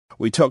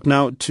We talk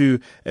now to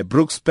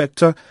Brooks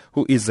Spector,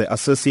 who is the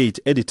associate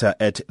editor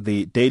at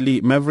the Daily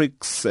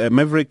Maverick.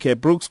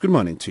 Brooks, good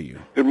morning to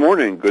you. Good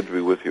morning. Good to be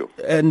with you.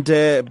 And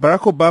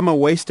Barack Obama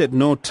wasted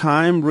no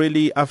time,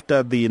 really,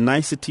 after the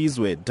niceties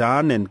were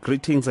done and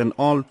greetings and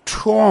all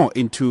tore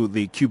into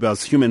the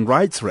Cuba's human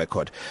rights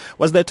record.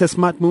 Was that a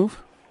smart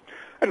move?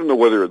 I don't know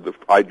whether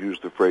I'd use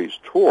the phrase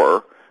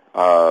tore,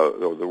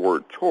 or the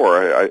word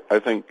tore. I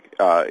think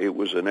it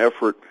was an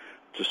effort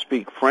to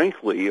speak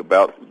frankly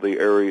about the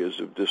areas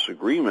of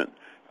disagreement.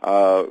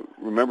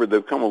 Remember,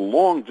 they've come a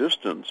long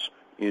distance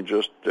in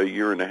just a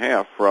year and a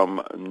half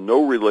from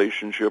no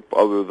relationship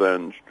other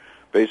than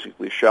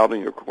basically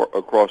shouting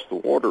across the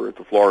water at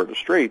the Florida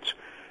Straits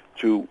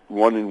to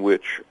one in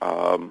which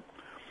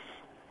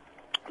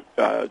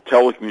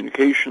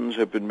telecommunications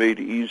have been made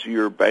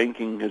easier,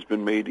 banking has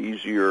been made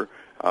easier,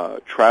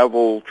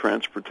 travel,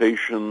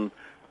 transportation,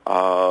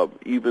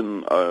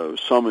 even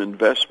some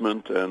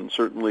investment, and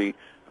certainly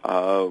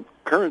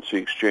currency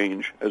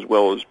exchange, as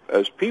well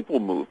as people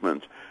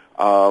movement.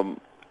 All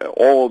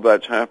of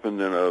that's happened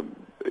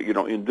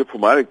in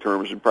diplomatic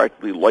terms in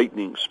practically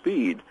lightning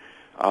speed.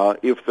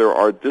 If there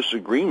are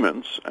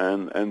disagreements,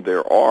 and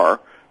there are,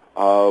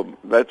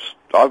 that's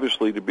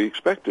obviously to be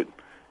expected.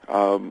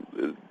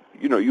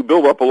 You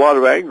build up a lot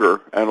of anger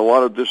and a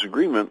lot of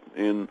disagreement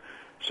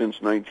since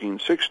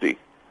 1960,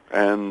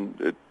 and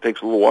it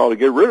takes a little while to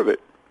get rid of it.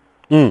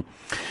 Mm.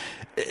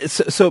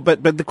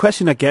 But the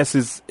question, I guess,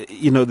 is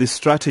the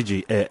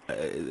strategy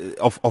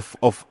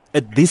of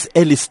at this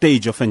early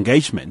stage of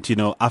engagement.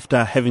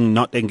 After having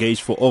not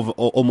engaged for over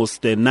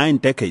almost 9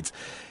 decades,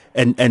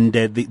 and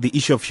the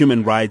issue of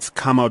human rights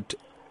come out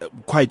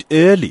quite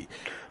early.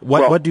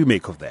 What do you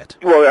make of that?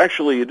 Well,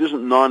 actually, it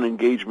isn't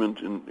non-engagement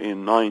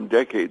in 9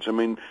 decades. I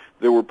mean,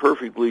 there were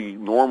perfectly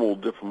normal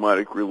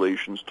diplomatic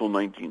relations till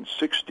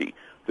 1960.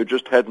 There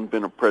just hadn't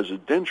been a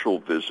presidential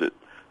visit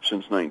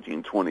since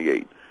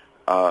 1928,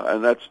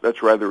 and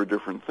that's rather a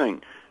different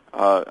thing.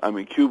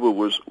 Cuba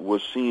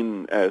was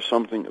seen as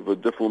something of a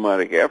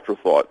diplomatic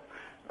afterthought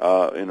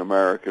in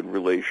American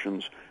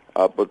relations,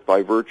 but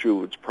by virtue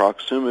of its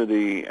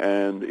proximity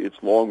and its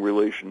long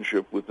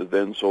relationship with the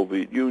then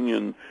Soviet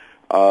Union,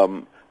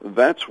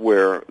 that's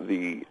where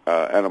the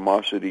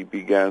animosity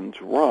began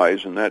to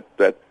rise, and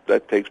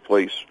that takes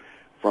place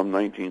from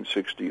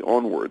 1960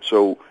 onward.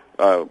 So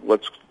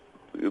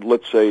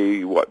let's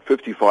say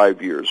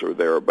 55 years or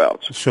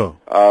thereabouts. Sure.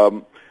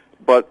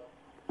 But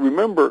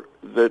remember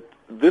that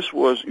this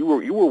was you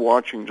were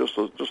watching just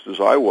as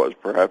I was,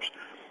 perhaps,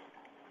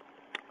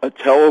 a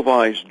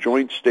televised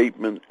joint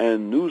statement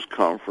and news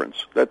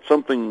conference. That's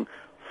something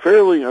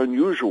fairly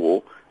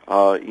unusual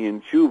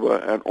in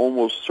Cuba, and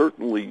almost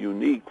certainly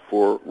unique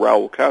for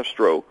Raul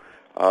Castro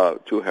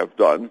to have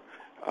done.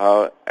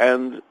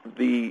 And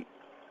the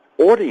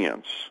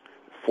audience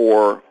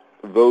for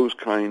those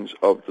kinds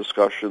of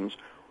discussions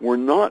were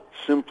not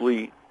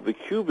simply the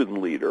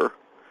Cuban leader,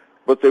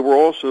 but they were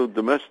also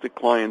domestic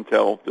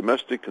clientele,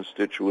 domestic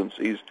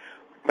constituencies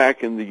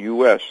back in the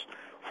U.S.,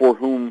 for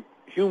whom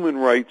human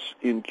rights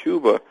in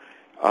Cuba,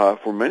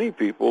 for many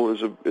people,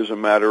 is a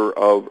matter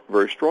of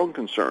very strong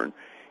concern.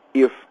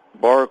 If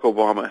Barack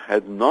Obama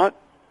had not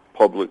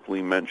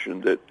publicly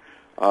mentioned it,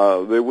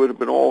 there would have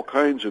been all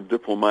kinds of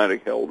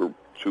diplomatic hell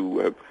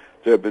to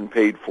have been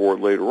paid for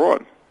later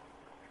on.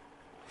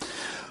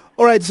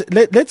 All right,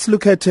 let's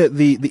look at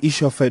the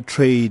issue of a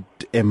trade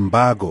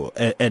embargo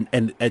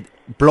and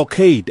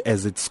blockade,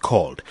 as it's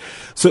called.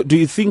 So do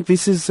you think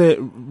this is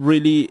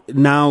really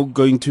now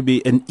going to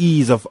be an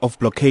ease of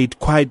blockade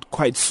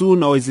quite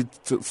soon, or is it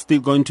still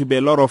going to be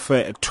a lot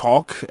of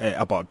talk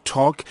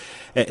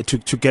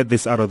to get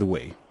this out of the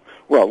way?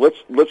 Well,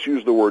 let's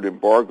use the word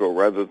embargo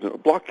rather than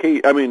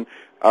blockade. I mean,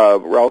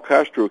 Raul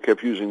Castro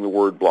kept using the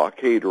word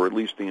blockade, or at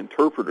least the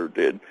interpreter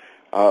did.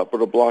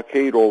 But a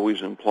blockade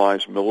always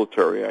implies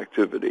military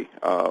activity,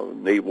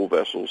 naval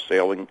vessels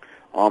sailing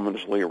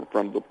ominously in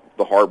front of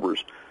the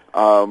harbors.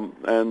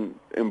 And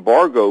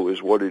embargo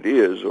is what it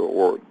is,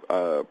 or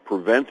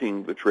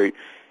preventing the trade.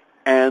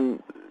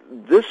 And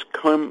this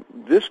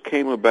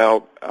came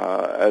about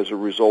as a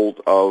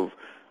result of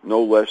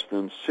no less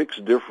than 6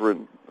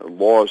 different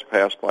laws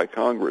passed by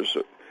Congress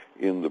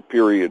in the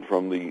period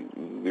from the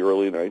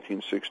early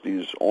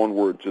 1960s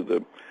onward to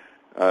the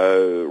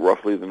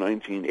roughly the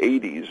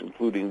 1980s,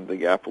 including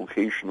the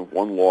application of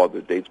one law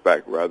that dates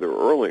back rather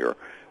earlier.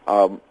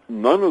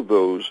 None of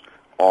those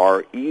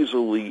are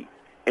easily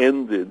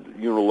ended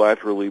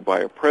unilaterally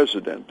by a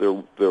president.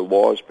 They're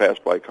laws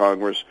passed by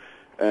Congress,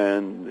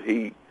 and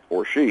he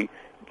or she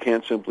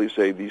can't simply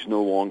say these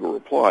no longer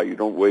apply. You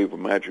don't wave a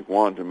magic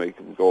wand to make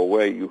them go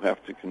away. You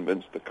have to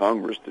convince the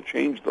Congress to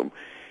change them.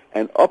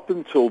 And up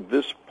until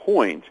this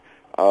point,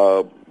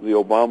 the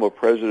Obama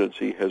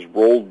presidency has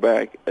rolled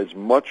back as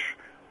much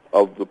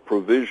of the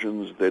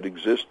provisions that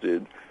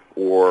existed,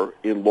 or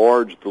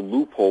enlarged the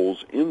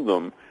loopholes in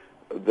them,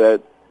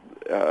 that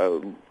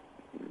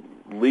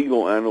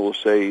legal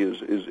analysts say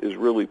is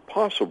really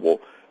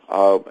possible.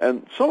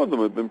 And some of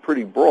them have been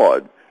pretty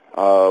broad.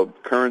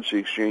 Currency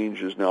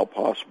exchange is now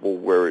possible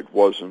where it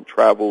wasn't.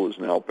 Travel is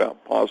now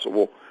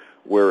possible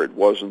where it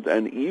wasn't.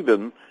 And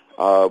even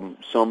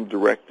some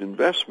direct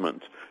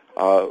investment.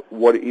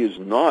 What is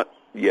not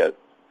yet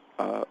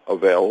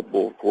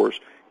available, of course,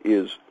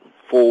 is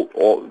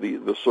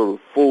the sort of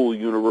full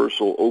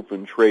universal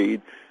open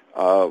trade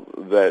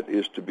that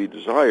is to be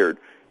desired.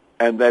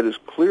 And that is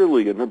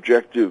clearly an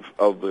objective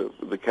of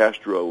the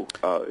Castro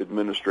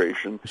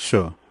administration.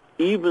 Sure.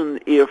 Even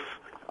if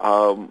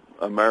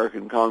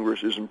American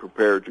Congress isn't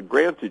prepared to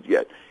grant it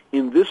yet.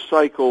 In this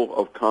cycle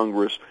of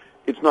Congress,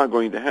 it's not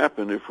going to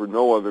happen if for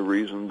no other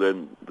reason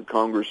than the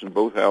Congress in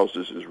both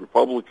houses is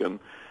Republican,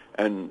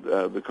 and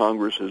the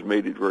Congress has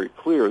made it very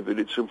clear that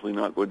it's simply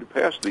not going to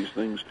pass these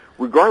things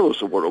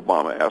regardless of what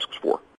Obama asks for.